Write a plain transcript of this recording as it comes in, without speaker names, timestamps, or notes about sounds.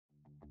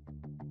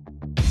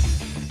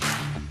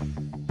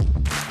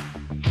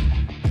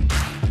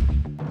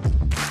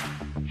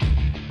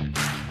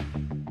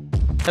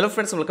Hello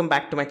friends, welcome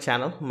back to my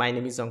channel. My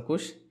name is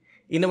Ankush.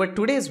 In our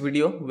today's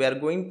video, we are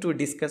going to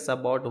discuss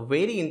about a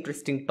very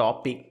interesting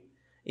topic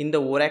in the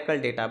Oracle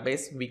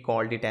database. We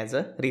called it as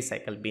a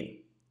recycle bin.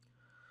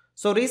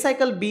 So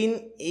recycle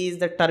bin is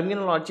the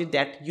terminology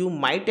that you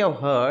might have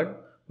heard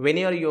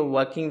whenever you're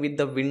working with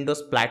the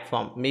Windows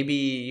platform. Maybe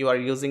you are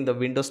using the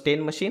Windows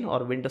 10 machine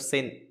or Windows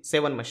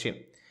 7 machine.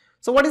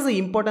 So what is the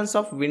importance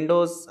of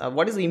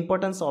what is the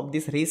importance of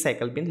this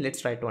recycle bin?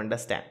 Let's try to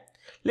understand.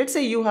 Let's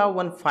say you have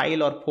one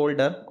file or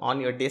folder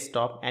on your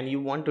desktop and you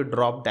want to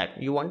drop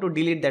that. You want to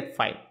delete that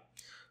file.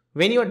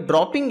 When you are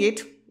dropping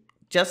it,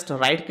 just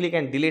right click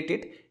and delete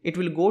it. It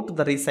will go to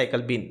the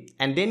recycle bin.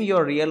 And then you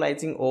are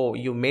realizing, oh,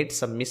 you made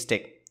some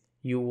mistake.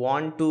 You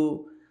want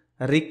to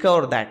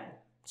recover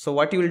that. So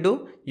what you will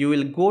do? You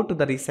will go to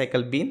the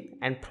recycle bin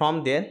and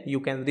from there you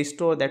can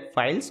restore that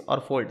files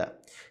or folder.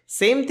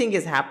 Same thing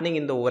is happening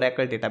in the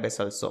Oracle database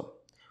also.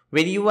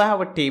 When you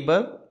have a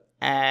table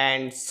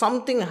and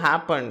something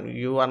happened,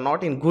 you are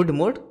not in good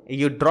mood,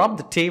 you drop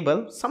the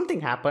table, something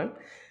happened,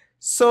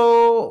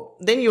 so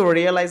then you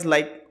realize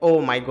like, oh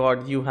my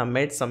god, you have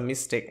made some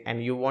mistake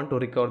and you want to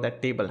recover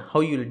that table. How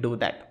you will do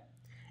that?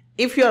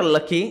 If you are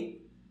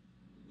lucky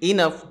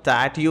enough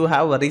that you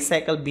have a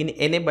recycle bin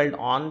enabled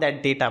on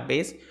that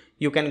database,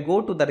 you can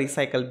go to the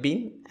recycle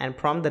bin and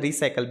from the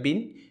recycle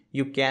bin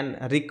you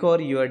can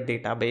recover your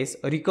database,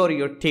 recover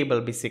your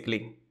table.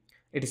 Basically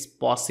it is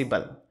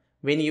possible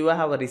when you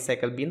have a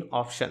recycle bin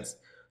options.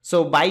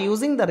 So by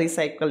using the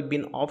recycle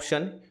bin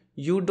option,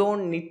 you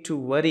don't need to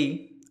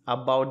worry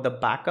about the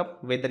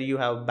backup, whether you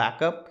have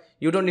backup.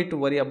 You don't need to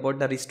worry about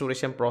the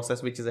restoration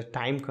process, which is a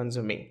time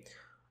consuming.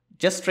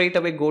 Just straight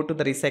away go to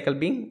the recycle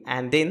bin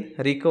and then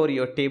recover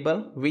your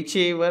table,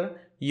 whichever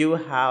you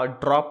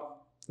have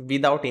dropped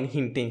without any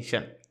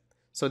intention.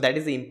 So that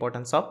is the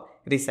importance of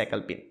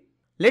recycle bin.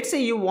 Let's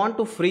say you want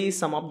to free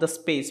some of the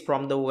space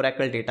from the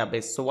Oracle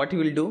database. So what you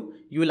will do?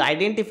 You will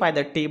identify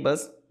the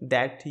tables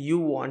that you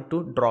want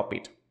to drop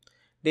it.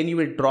 Then you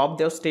will drop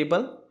those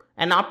tables.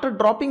 And after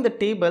dropping the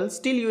table,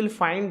 still you will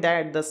find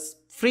that the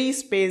free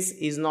space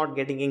is not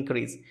getting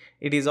increased.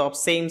 It is of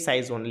same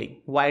size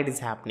only. Why it is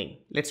happening?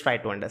 Let's try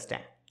to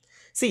understand.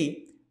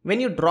 See,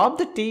 when you drop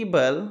the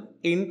table,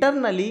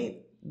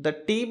 internally the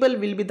table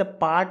will be the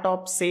part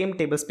of same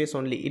table space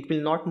only. It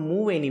will not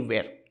move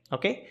anywhere.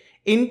 Okay.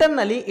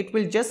 Internally, it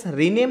will just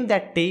rename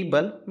that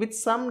table with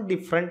some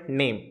different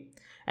name.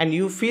 And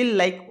you feel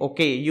like,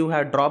 okay, you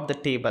have dropped the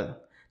table.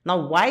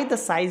 Now, why the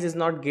size is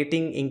not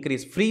getting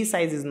increased? Free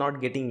size is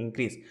not getting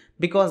increased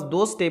because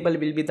those table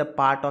will be the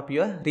part of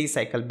your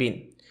recycle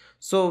bin.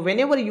 So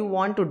whenever you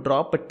want to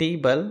drop a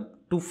table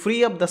to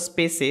free up the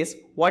spaces,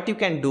 what you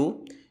can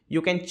do?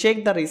 You can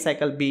check the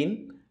recycle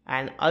bin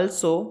and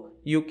also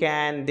you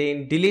can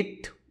then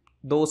delete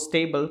those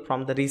tables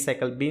from the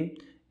recycle bin.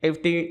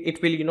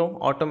 It will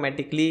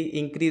automatically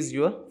increase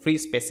your free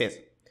spaces.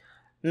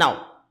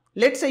 Now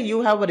let's say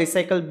you have a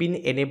recycle bin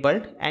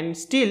enabled and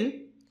still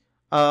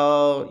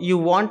you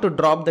want to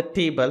drop the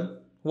table.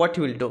 What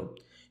you will do?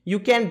 You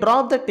can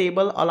drop the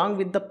table along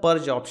with the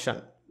purge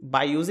option.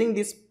 By using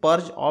this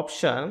purge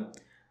option,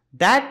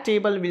 that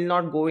table will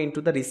not go into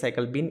the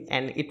recycle bin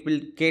and it will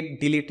get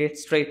deleted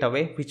straight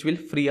away, which will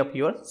free up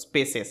your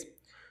spaces.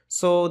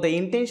 So the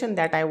intention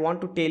that I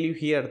want to tell you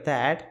here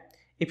that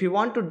if you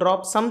want to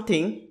drop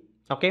something,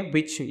 okay,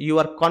 which you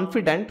are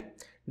confident,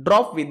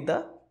 drop with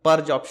the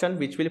purge option,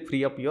 which will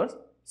free up your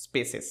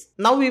spaces.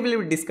 Now we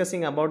will be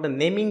discussing about the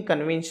naming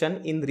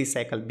convention in the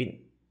recycle bin.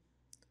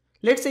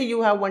 Let's say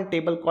you have one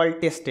table called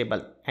test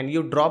table and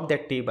you drop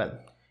that table.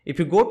 If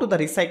you go to the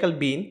recycle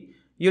bin,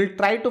 you'll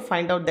try to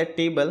find out that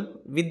table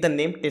with the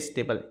name test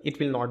table. It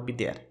will not be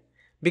there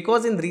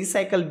because in the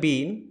recycle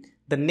bin,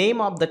 the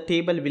name of the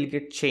table will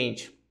get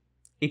changed.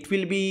 It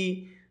will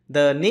be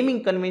the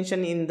naming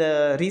convention in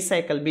the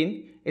recycle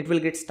bin. It will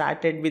get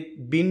started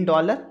with bin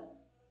 $,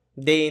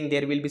 then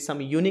there will be some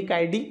unique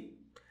ID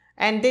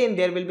and then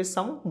there will be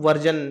some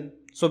version.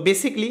 So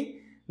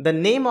basically the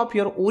name of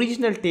your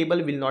original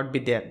table will not be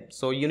there.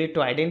 So you need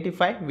to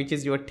identify which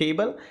is your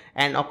table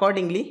and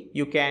accordingly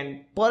you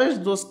can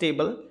purge those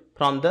tables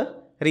from the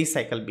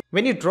recycle bin.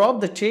 When you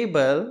drop the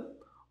table,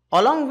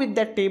 along with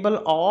that table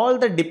all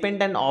the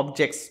dependent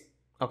objects,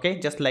 okay,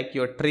 just like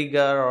your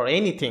trigger or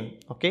anything,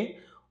 okay,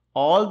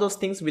 all those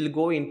things will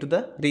go into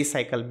the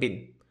recycle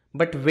bin.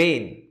 But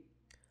when?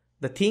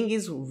 The thing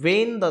is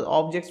when the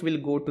objects will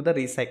go to the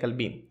recycle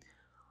bin.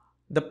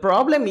 The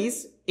problem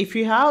is if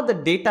you have the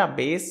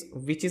database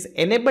which is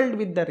enabled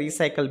with the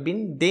recycle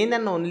bin, then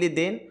and only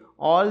then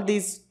all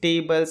these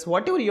tables,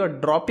 whatever you are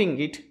dropping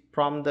it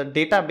from the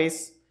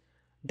database,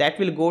 that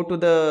will go to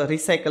the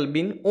recycle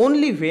bin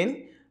only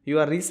when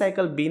your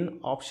recycle bin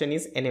option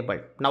is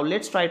enabled. Now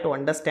let's try to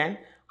understand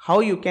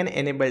how you can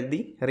enable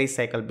the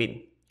recycle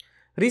bin.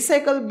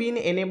 Recycle bin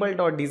enabled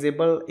or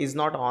disabled is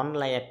not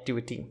online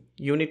activity.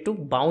 You need to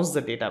bounce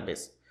the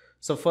database.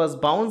 So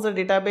first bounce the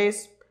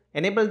database,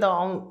 enable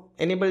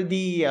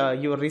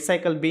your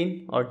recycle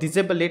bin or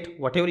disable it,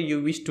 whatever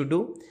you wish to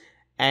do,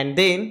 and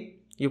then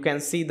you can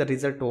see the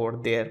result over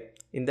there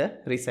in the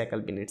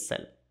recycle bin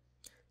itself.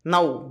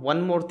 Now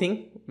one more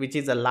thing, which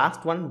is the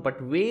last one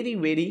but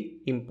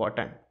very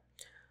important.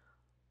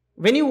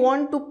 When you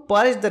want to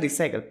purge the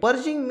recycle,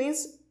 purging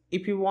means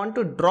if you want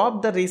to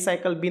drop the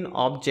recycle bin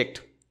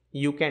object,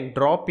 you can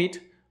drop it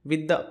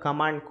with the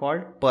command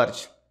called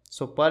purge.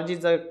 So purge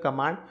is a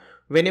command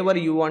whenever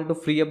you want to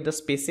free up the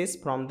spaces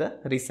from the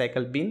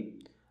recycle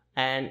bin,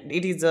 and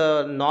it is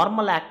a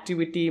normal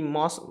activity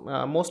most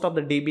of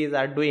the DBAs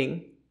are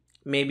doing,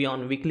 maybe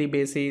on weekly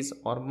basis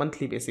or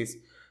monthly basis.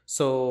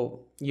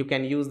 So you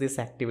can use this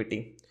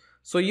activity.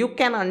 So you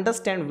can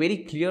understand very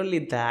clearly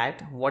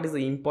that what is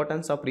the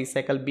importance of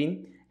recycle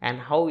bin and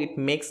how it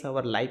makes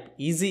our life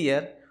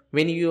easier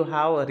when you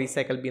have a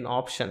recycle bin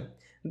option.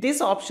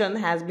 This option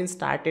has been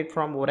started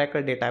from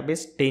Oracle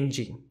database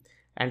 10G,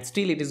 and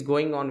still it is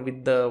going on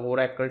with the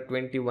Oracle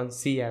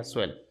 21C as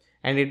well,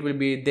 and it will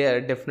be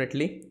there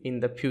definitely in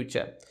the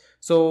future.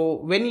 So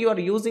when you are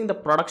using the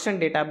production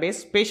database,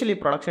 especially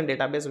production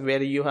database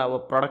where you have a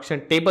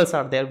production tables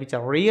are there, which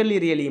are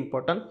really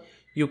important,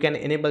 you can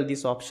enable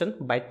this option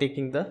by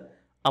taking the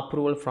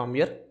approval from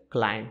your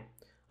client.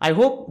 I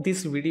hope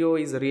this video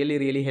is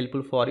really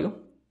helpful for you.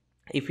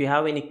 If you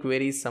have any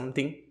queries,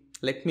 something,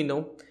 let me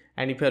know.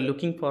 And if you are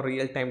looking for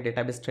real-time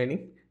database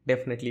training,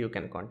 definitely you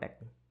can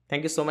contact me.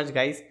 Thank you so much,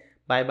 guys.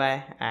 Bye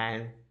bye.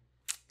 And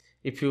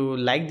if you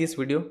like this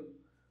video,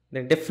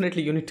 then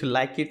definitely you need to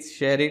like it,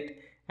 share it,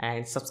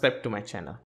 and subscribe to my channel.